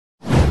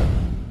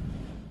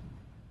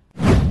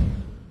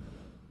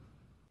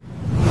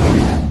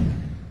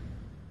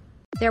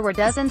There were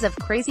dozens of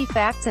crazy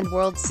facts and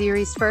World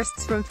Series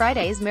firsts from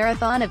Friday's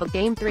marathon of a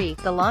Game 3,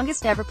 the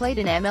longest ever played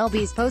in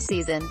MLB's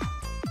postseason.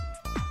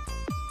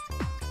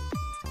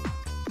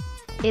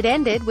 It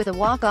ended with a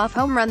walk-off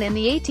home run in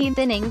the 18th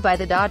inning by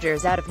the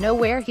Dodgers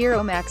out-of-nowhere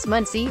hero Max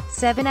Muncy,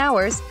 7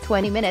 hours,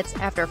 20 minutes,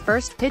 after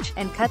first pitch,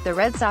 and cut the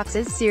Red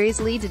Sox's series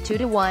lead to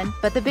 2-1,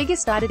 but the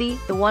biggest oddity,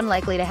 the one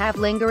likely to have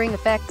lingering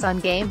effects on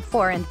Game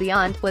 4 and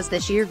beyond, was the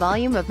sheer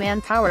volume of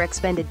manpower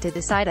expended to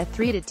decide a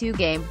 3-2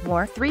 game.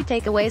 More, 3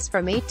 takeaways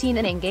from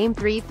 18-inning Game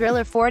 3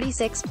 thriller.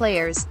 46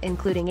 players,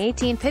 including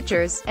 18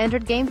 pitchers,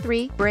 entered Game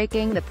 3,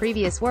 breaking the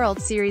previous World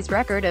Series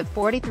record of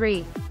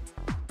 43.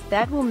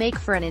 That will make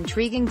for an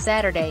intriguing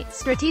Saturday,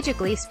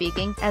 strategically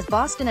speaking, as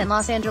Boston and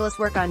Los Angeles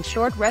work on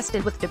short rest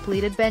and with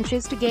depleted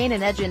benches to gain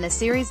an edge in a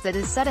series that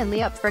is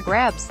suddenly up for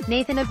grabs.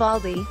 Nathan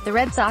Eovaldi, the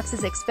Red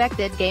Sox's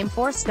expected Game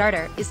 4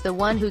 starter, is the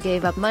one who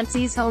gave up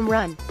Muncy's home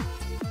run.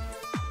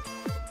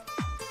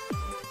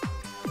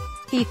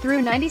 He threw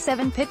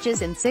 97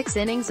 pitches in 6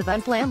 innings of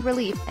unplanned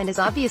relief, and is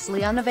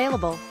obviously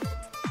unavailable.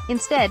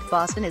 Instead,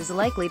 Boston is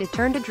likely to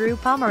turn to Drew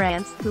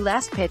Pomeranz, who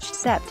last pitched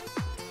Sept.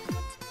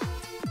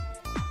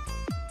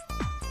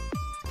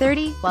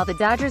 30, while the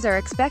Dodgers are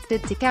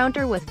expected to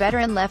counter with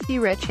veteran lefty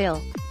Rich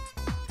Hill.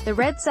 The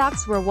Red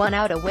Sox were 1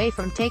 out away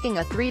from taking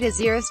a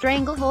 3-0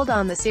 stranglehold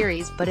on the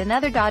series, but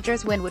another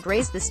Dodgers win would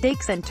raise the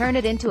stakes and turn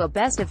it into a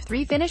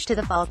best-of-3 finish to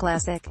the Fall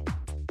Classic.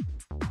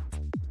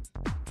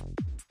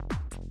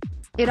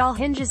 It all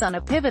hinges on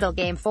a pivotal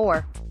Game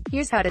 4.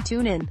 Here's how to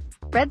tune in.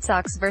 Red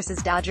Sox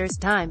vs. Dodgers.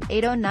 Time,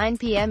 8:09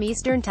 p.m.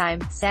 Eastern Time,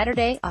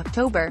 Saturday,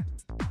 October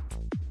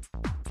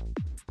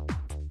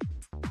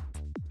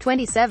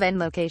 27.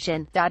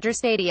 Location, Dodger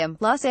Stadium,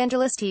 Los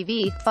Angeles.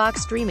 TV,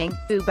 Fox Streaming,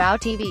 Fubo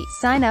TV.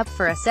 Sign up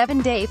for a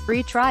 7-day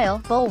free trial.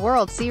 Full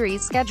World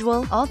Series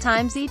schedule, all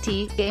times ET,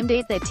 game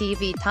date the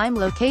TV time,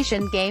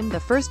 location, game the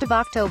 1st of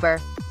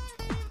October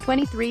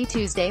 23.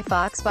 Tuesday,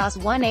 Fox Boss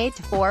 1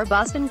 8-4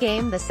 Boston,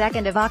 game the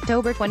 2nd of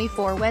October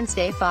 24.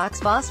 Wednesday, Fox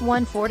Boss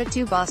 1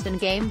 4-2 Boston,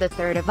 game the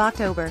 3rd of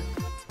October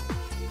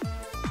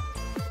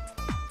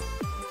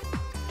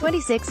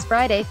 26.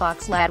 Friday,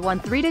 Fox Lad 1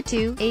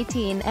 3-2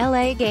 18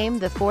 LA, game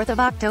the 4th of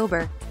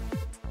October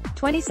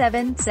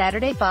 27.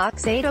 Saturday,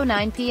 Fox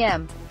 8:09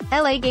 p.m.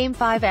 LA, game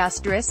 5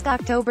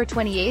 October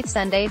 28.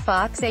 Sunday,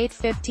 Fox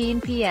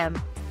 8:15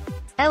 p.m.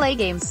 LA,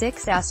 game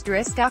 6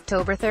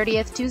 October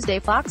 30th. Tuesday,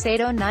 Fox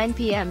 8:09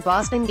 p.m.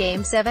 Boston,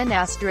 game 7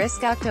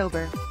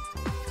 October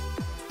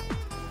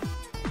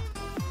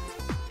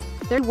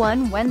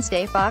 31.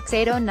 Wednesday, Fox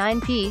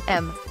 8:09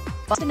 p.m.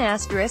 Boston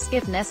 *,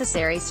 if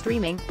necessary.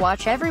 Streaming,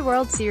 watch every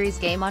World Series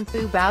game on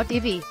Fubo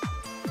TV.